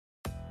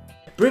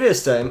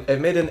Previous time, I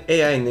made an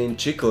AI named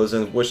Chickles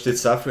and watched it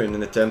suffer in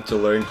an attempt to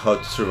learn how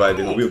to survive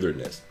in the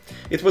wilderness.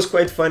 It was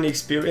quite funny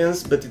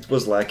experience, but it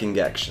was lacking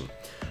action.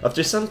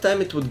 After some time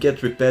it would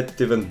get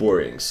repetitive and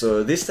boring,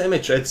 so this time I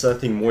tried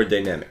something more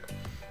dynamic.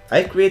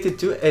 I created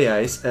two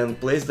AIs and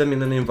placed them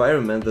in an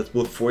environment that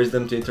will force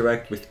them to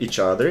interact with each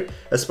other,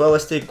 as well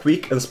as take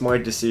quick and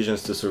smart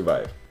decisions to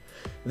survive.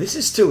 This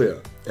is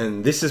Tulio,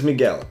 and this is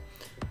Miguel.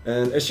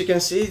 And as you can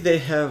see, they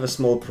have a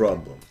small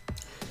problem.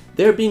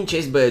 They're being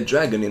chased by a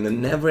dragon in a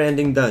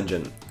never-ending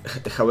dungeon.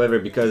 However,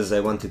 because I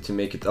wanted to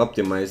make it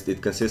optimized,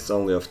 it consists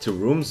only of 2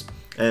 rooms,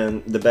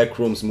 and the back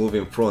rooms move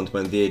in front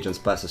when the agents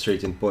pass a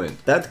certain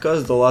point. That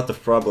caused a lot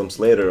of problems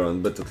later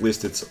on, but at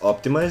least it's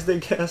optimized, I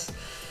guess.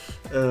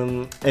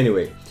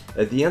 Anyway,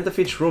 at the end of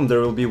each room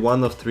there will be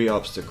one of 3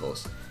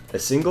 obstacles. A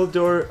single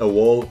door, a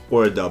wall,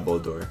 or a double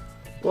door.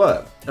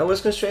 What? I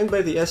was constrained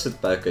by the asset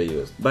pack I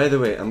used. By the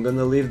way, I'm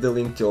gonna leave the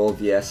link to all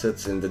the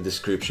assets in the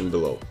description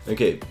below.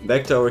 Okay,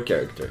 back to our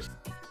characters.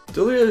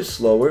 Tulio is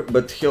slower,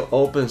 but he'll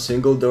open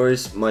single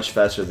doors much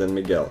faster than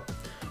Miguel.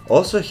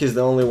 Also, he's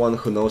the only one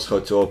who knows how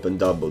to open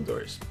double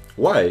doors.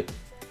 Why?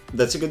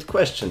 That's a good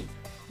question.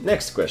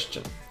 Next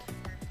question.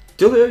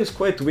 Tulio is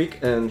quite weak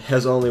and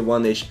has only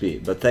 1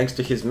 HP, but thanks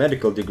to his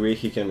medical degree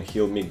he can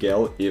heal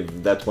Miguel if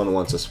that one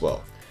wants as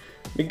well.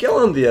 Miguel,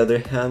 on the other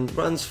hand,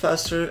 runs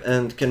faster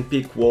and can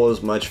pick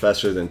walls much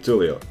faster than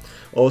Tulio.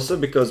 Also,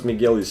 because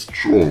Miguel is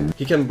strong,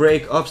 he can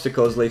break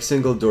obstacles like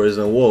single doors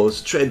and walls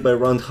straight by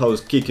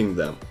roundhouse kicking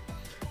them.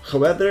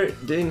 However,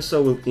 doing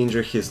so will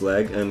injure his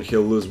leg and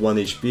he'll lose 1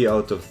 HP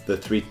out of the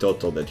 3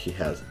 total that he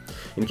has.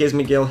 In case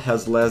Miguel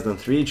has less than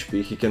 3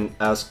 HP, he can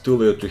ask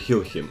Tulio to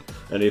heal him,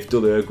 and if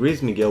Tulio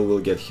agrees, Miguel will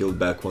get healed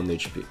back 1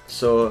 HP.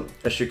 So,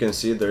 as you can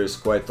see, there is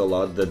quite a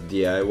lot that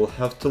the AI will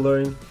have to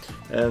learn,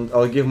 and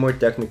I'll give more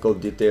technical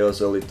details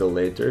a little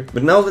later.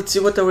 But now let's see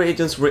what our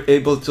agents were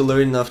able to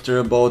learn after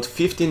about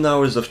 15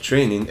 hours of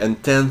training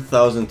and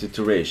 10,000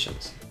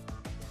 iterations.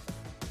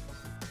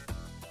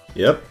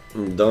 Yep,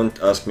 don't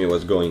ask me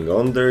what's going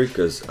on there,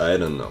 cause I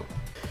don't know.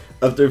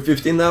 After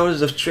 15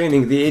 hours of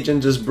training, the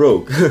agent just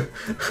broke.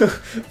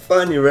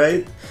 Funny,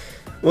 right?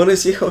 Wanna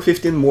see how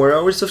 15 more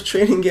hours of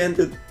training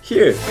ended?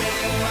 Here!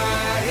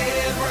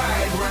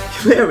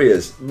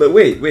 Hilarious! But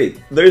wait,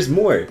 there's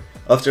more!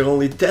 After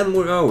only 10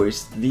 more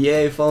hours, the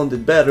AI found a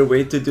better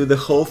way to do the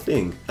whole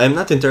thing. I'm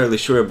not entirely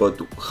sure about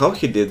how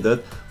he did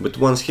that, but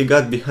once he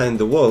got behind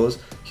the walls,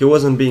 he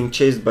wasn't being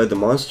chased by the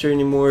monster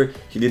anymore,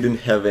 he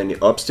didn't have any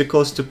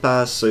obstacles to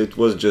pass, so it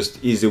was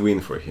just easy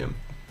win for him.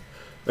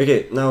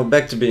 Okay, now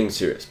back to being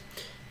serious.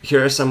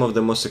 Here are some of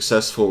the most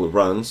successful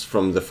runs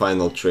from the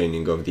final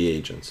training of the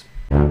agents.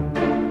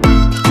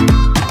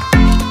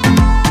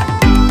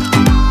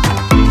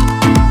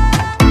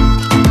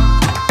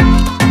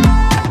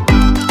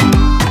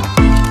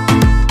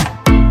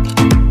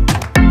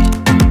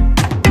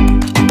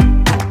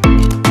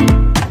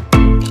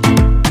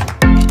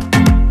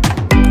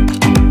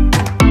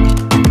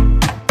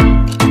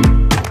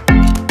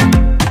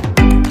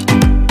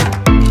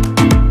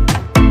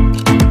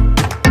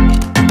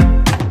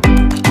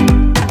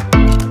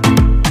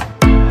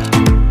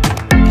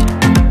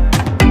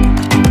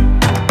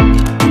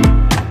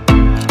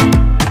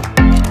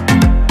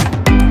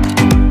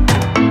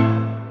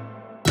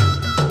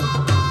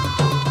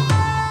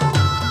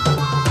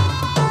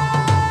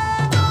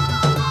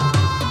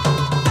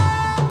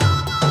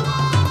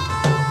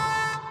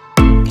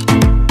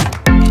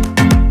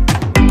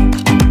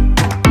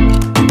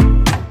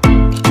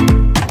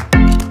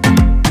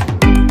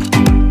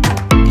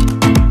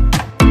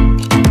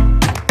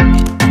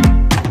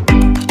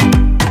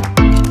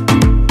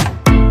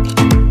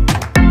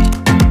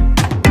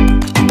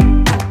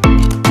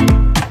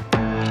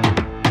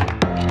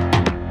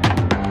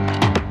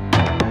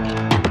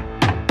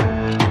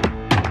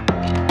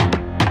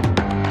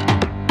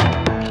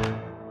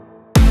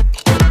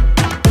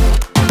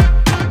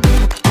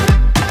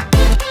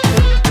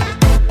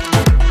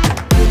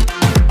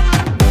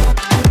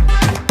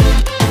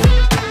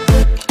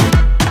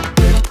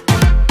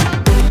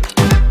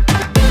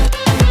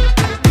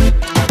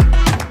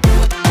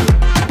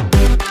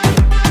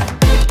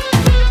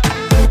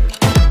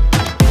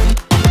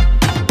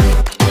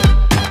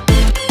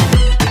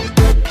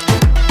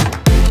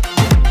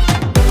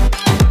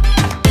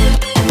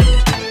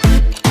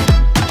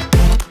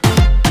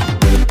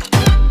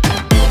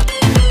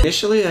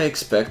 Initially I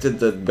expected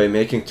that by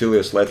making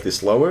Tulio slightly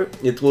slower,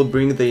 it will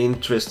bring the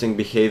interesting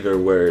behavior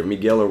where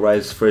Miguel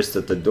arrives first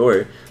at the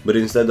door, but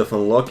instead of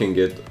unlocking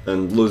it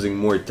and losing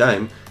more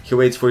time, he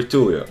waits for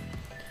Tulio.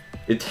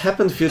 It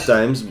happened a few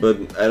times, but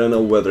I don't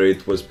know whether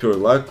it was pure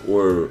luck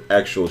or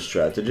actual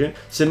strategy.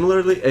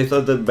 Similarly, I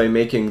thought that by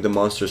making the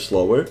monster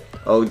slower,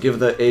 I'll give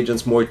the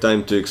agents more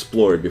time to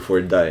explore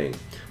before dying.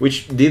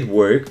 Which did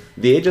work.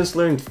 The agents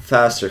learned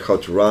faster how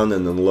to run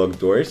and unlock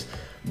doors,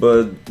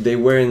 but they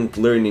weren't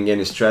learning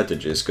any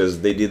strategies,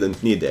 because they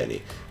didn't need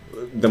any.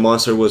 the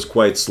monster was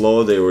quite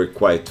slow, they were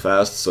quite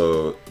fast,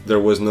 so there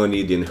was no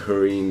need in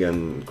hurrying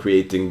and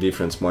creating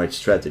different smart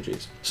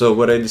strategies. So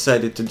what I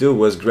decided to do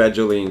was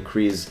gradually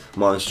increase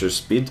monster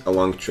speed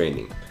along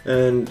training.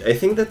 And I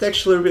think that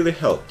actually really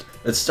helped.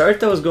 At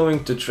start I was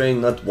going to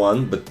train not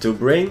one, but two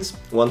brains,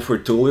 one for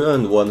Tulio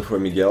and one for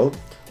Miguel.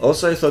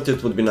 Also I thought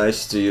it would be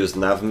nice to use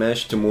nav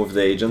mesh to move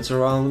the agents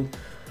around.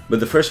 But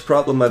the first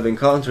problem I've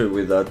encountered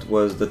with that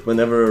was that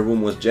whenever a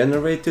room was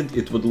generated,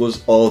 it would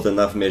lose all the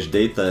nav mesh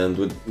data and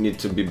would need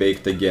to be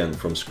baked again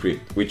from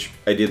script, which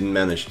I didn't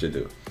manage to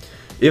do.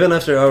 Even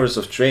after hours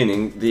of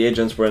training, the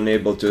agents were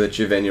unable to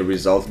achieve any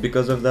result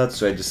because of that,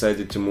 so I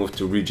decided to move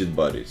to rigid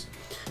bodies.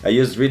 I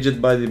used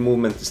rigid body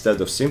movement instead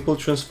of simple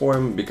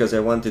transform because I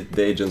wanted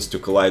the agents to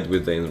collide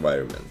with the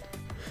environment.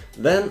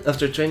 Then,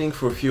 after training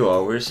for a few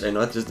hours, I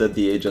noticed that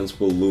the agents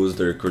will lose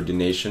their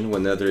coordination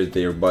whenever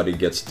their body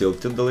gets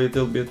tilted a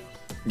little bit.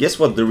 Guess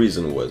what the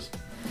reason was?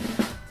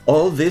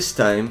 All this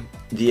time,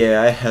 the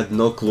AI had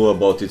no clue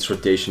about its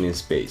rotation in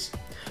space.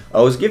 I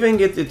was giving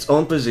it its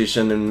own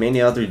position and many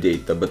other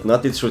data, but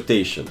not its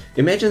rotation.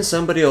 Imagine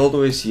somebody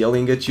always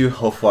yelling at you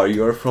how far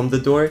you are from the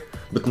door,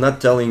 but not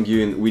telling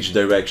you in which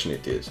direction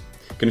it is.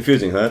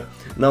 Confusing, huh?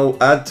 Now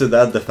add to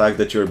that the fact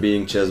that you're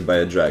being chased by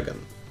a dragon.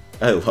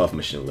 I love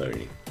machine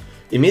learning.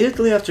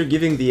 Immediately after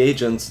giving the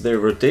agents their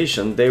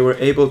rotation, they were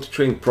able to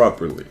train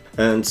properly,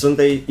 and soon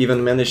they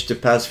even managed to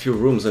pass few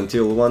rooms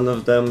until one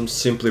of them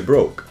simply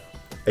broke.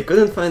 I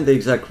couldn't find the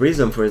exact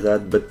reason for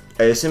that, but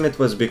I assume it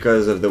was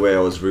because of the way I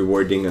was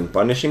rewarding and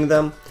punishing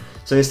them.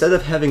 So instead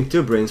of having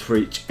two brains for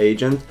each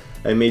agent,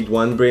 I made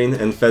one brain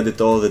and fed it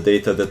all the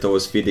data that I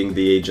was feeding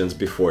the agents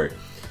before.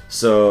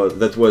 So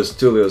that was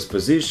Tulio's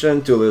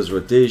position, Tulio's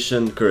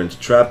rotation,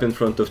 current trap in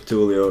front of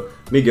Tulio,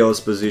 Miguel's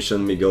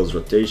position, Miguel's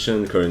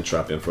rotation, current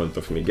trap in front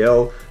of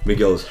Miguel,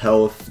 Miguel's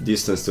health,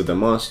 distance to the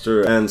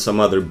monster, and some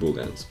other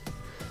booleans.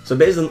 So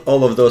based on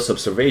all of those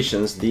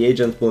observations, the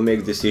agent will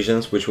make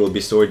decisions which will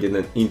be stored in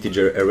an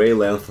integer array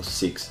length of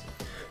 6.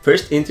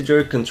 First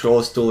integer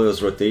controls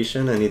Tulio's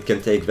rotation and it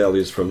can take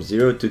values from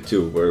 0 to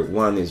 2, where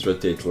 1 is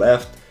rotate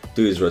left,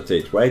 2 is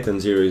rotate right, and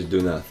 0 is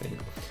do nothing.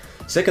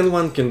 Second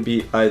one can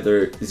be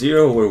either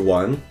 0 or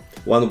 1.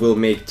 1 will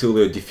make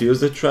Tulio defuse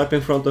the trap in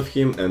front of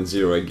him, and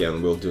 0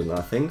 again will do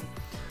nothing.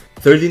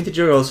 Third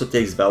integer also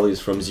takes values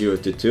from 0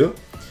 to 2.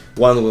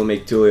 1 will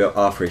make Tulio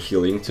offer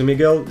healing to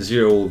Miguel,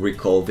 0 will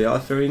recall the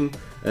offering,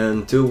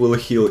 and 2 will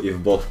heal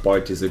if both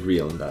parties agree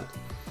on that.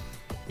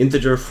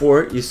 Integer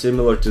 4 is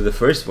similar to the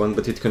first one,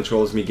 but it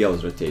controls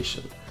Miguel's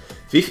rotation.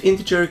 Fifth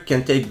integer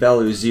can take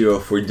value 0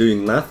 for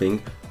doing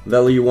nothing,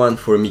 value 1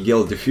 for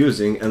Miguel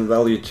defusing, and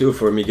value 2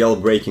 for Miguel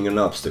breaking an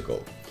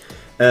obstacle.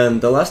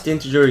 And the last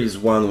integer is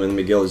 1 when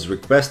Miguel is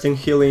requesting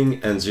healing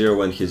and 0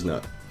 when he's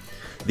not.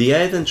 The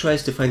AI then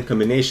tries to find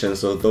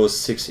combinations of those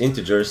 6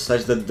 integers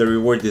such that the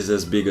reward is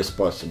as big as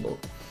possible.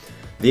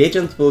 The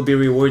agent will be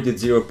rewarded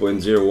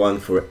 0.01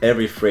 for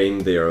every frame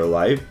they are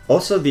alive.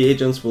 Also, the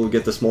agents will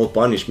get a small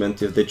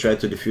punishment if they try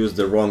to defuse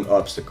the wrong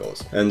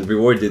obstacles, and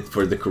rewarded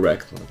for the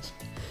correct ones.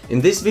 In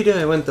this video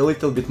I went a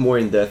little bit more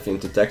in depth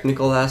into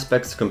technical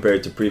aspects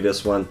compared to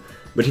previous one,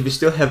 but if you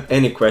still have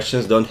any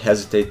questions, don't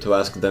hesitate to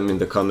ask them in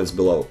the comments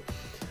below.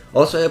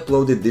 Also, I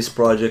uploaded this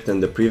project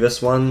and the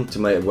previous one to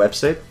my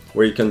website,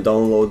 where you can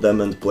download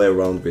them and play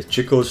around with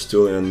Chicos,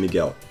 Tulio and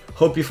Miguel.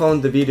 Hope you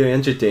found the video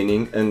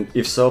entertaining, and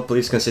if so,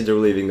 please consider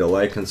leaving a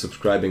like and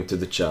subscribing to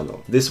the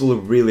channel. This will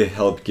really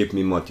help keep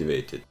me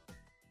motivated.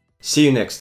 See you next time.